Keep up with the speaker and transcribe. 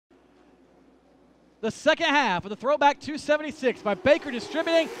the second half of the Throwback 276 by Baker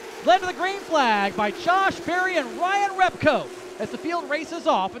Distributing, led to the green flag by Josh Berry and Ryan Repko as the field races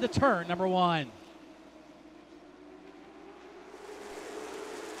off into turn number 1.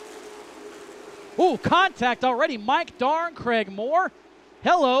 Ooh, contact already. Mike Darn, Craig Moore.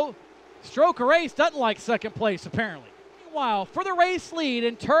 Hello. Stroker Race doesn't like second place, apparently. Meanwhile, for the race lead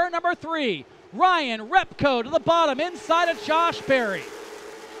in turn number 3, Ryan Repko to the bottom inside of Josh Berry.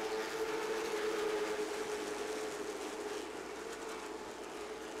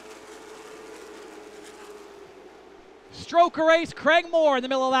 Stroker Race, Craig Moore in the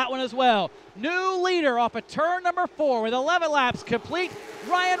middle of that one as well. New leader off of turn number 4 with 11 laps complete.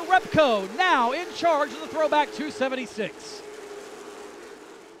 Ryan Repko now in charge of the Throwback 276.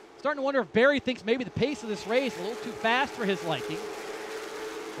 Starting to wonder if Berry thinks maybe the pace of this race is a little too fast for his liking.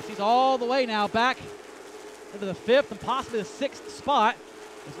 As he's all the way now back into the 5th and possibly the 6th spot.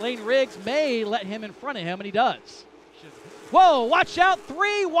 As Lane Riggs may let him in front of him, and he does. Whoa, watch out,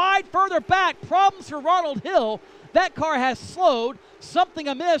 3 wide further back. Problems for Ronald Hill. That car has slowed. Something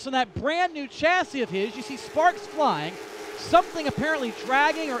amiss on that brand new chassis of his. You see sparks flying. Something apparently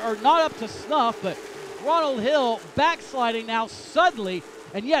dragging or not up to snuff, but Ronald Hill backsliding now suddenly.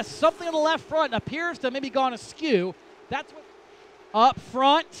 And yes, something on the left front appears to have maybe gone askew. That's what up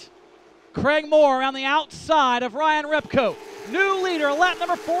front. Craig Moore on the outside of Ryan Repko. New leader, lap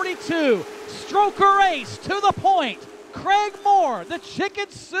number 42. Stroker Race to the point. Craig Moore, the chicken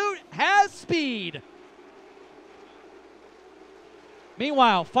suit has speed.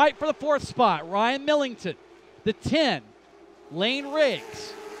 Meanwhile, fight for the 4th spot. Ryan Millington, the 10. Lane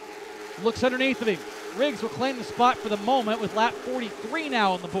Riggs looks underneath of him. Riggs will claim the spot for the moment with lap 43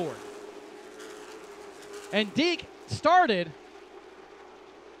 now on the board. And Deke started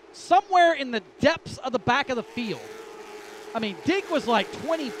somewhere in the depths of the back of the field. I mean, Deke was like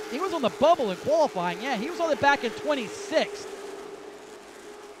 20. He was on the bubble in qualifying. Yeah, he was on the back in 26th.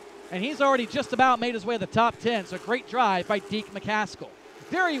 And he's already just about made his way to the top 10, so great drive by Deke McCaskill.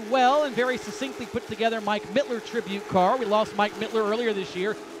 Very well and very succinctly put together Mike Mittler tribute car. We lost Mike Mittler earlier this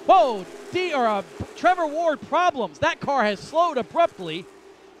year. Whoa, Trevor Ward problems. That car has slowed abruptly.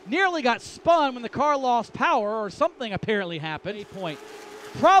 Nearly got spun when the car lost power, or something apparently happened.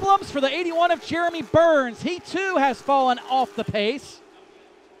 Problems for the 81 of Jeremy Burns. He too has fallen off the pace.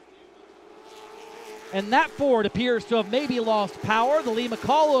 And that Ford appears to have maybe lost power. The Lee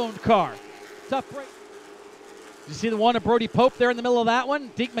McCall-owned car. Tough break. You see the one of Brody Pope there in the middle of that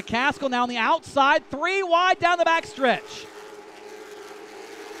one? Deke McCaskill now on the outside. 3 wide down the back stretch.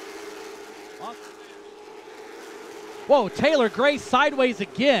 Whoa, Taylor Gray sideways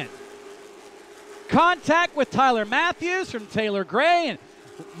again. Contact with Tyler Matthews from Taylor Gray. And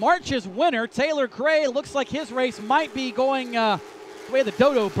March's winner, Taylor Gray, looks like his race might be going the way of the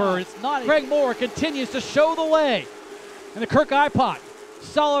dodo bird. It's not. Craig Moore continues to show the way. And the Kirk iPod,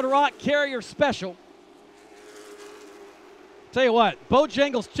 Solid Rock Carrier Special. Tell you what,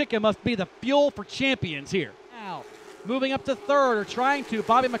 Bojangles Chicken must be the fuel for champions here. Now, moving up to 3rd, or trying to,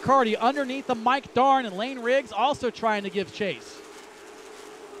 Bobby McCarty underneath the Mike Darn, and Lane Riggs also trying to give chase.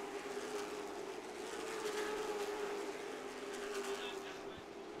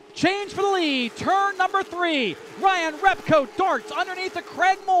 Change for the lead, turn number 3. Ryan Repko darts underneath the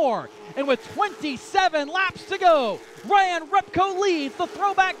Craig Moore. And with 27 laps to go, Ryan Repko leads the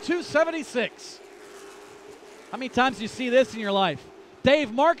Throwback 276. How many times do you see this in your life?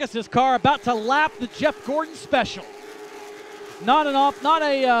 Dave Marcis' car about to lap the Jeff Gordon special. Not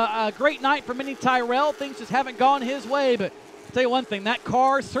a great night for Minnie Tyrell. Things just haven't gone his way, but I'll tell you one thing, that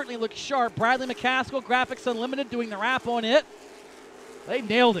car certainly looks sharp. Bradley McCaskill, Graphics Unlimited, doing the wrap on it. They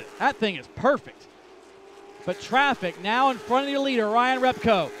nailed it. That thing is perfect. But traffic now in front of your leader, Ryan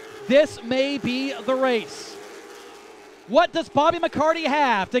Repko. This may be the race. What does Bobby McCarty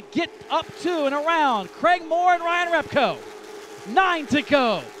have to get up to and around Craig Moore and Ryan Repko? 9 to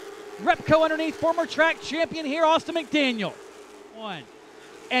go. Repko underneath former track champion here, Austin McDaniel. 1.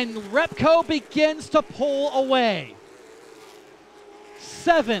 And Repko begins to pull away.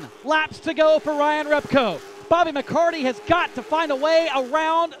 7 laps to go for Ryan Repko. Bobby McCarty has got to find a way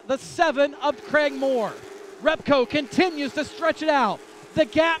around the 7 of Craig Moore. Repko continues to stretch it out. The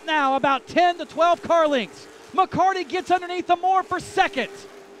gap now about 10 to 12 car lengths. McCarty gets underneath the Moore for 2nd.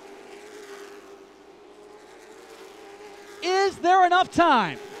 Is there enough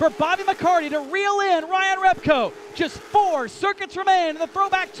time for Bobby McCarty to reel in Ryan Repko? Just 4 circuits remain in the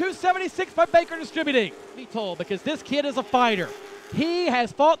Throwback 276 by Baker Distributing. Be told, because this kid is a fighter. He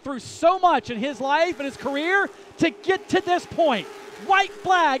has fought through so much in his life and his career to get to this point. White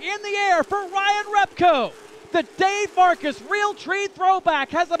flag in the air for Ryan Repko. The Dave Marcis Real Tree Throwback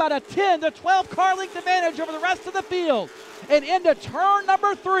has about a 10 to 12 car length advantage over the rest of the field. And into turn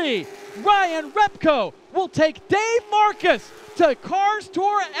number 3, Ryan Repko will take Dave Marcis to Cars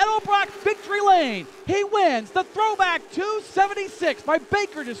Tour Edelbrock Victory Lane. He wins the Throwback 276 by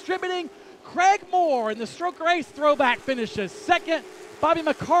Baker Distributing. Craig Moore in the Stroker Ace Throwback finishes second. Bobby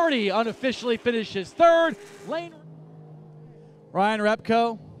McCarty unofficially finishes third. Ryan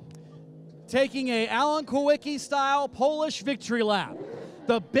Repko taking a Alan Kulwicki-style Polish victory lap.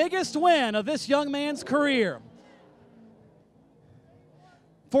 The biggest win of this young man's career.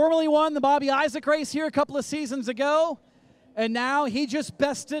 Formerly won the Bobby Isaac race here a couple of seasons ago, and now he just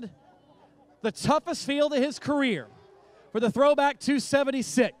bested the toughest field of his career for the Throwback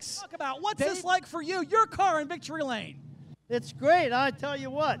 276. Talk about what's this like for you, your car in Victory Lane? It's great, I tell you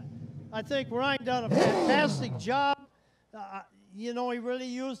what. I think Ryan done a fantastic job. You know, he really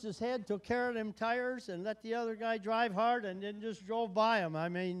used his head, took care of them tires, and let the other guy drive hard, and then just drove by him. I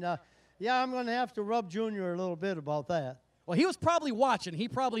mean, yeah, I'm going to have to rub Junior a little bit about that. Well, he was probably watching. He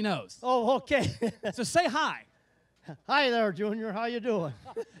probably knows. Oh, okay. So say hi. Hi there, Junior. How you doing?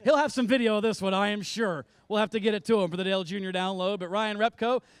 He'll have some video of this one, I am sure. We'll have to get it to him for the Dale Jr. download. But Ryan Repko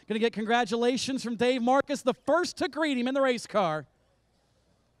going to get congratulations from Dave Marcis, the first to greet him in the race car.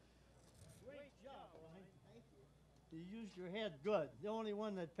 You used your head good. The only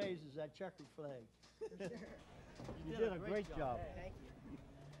one that pays is that checkered flag. You did a great job. Thank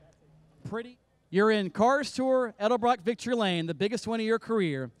you. Pretty. You're in Cars Tour Edelbrock Victory Lane, the biggest win of your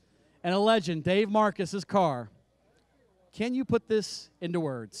career, and a legend, Dave Marcis' car. Can you put this into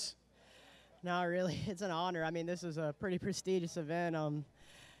words? No, really, it's an honor. I mean, this is a pretty prestigious event.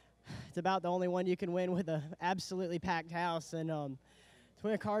 It's about the only one you can win with an absolutely packed house, and to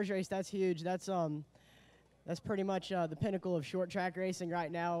win a cars race, that's huge. That's pretty much the pinnacle of short track racing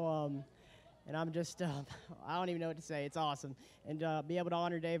right now. And I'm just, I don't even know what to say. It's awesome, and be able to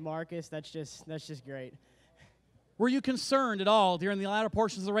honor Dave Marcis, that's just great. Were you concerned at all during the latter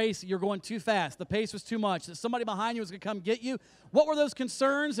portions of the race that you're going too fast, the pace was too much, that somebody behind you was going to come get you? What were those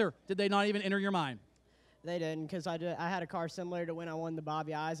concerns, or did they not even enter your mind? They didn't, because I had a car similar to when I won the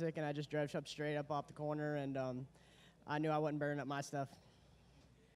Bobby Isaac, and I just drove up straight up off the corner, and I knew I wasn't burning up my stuff.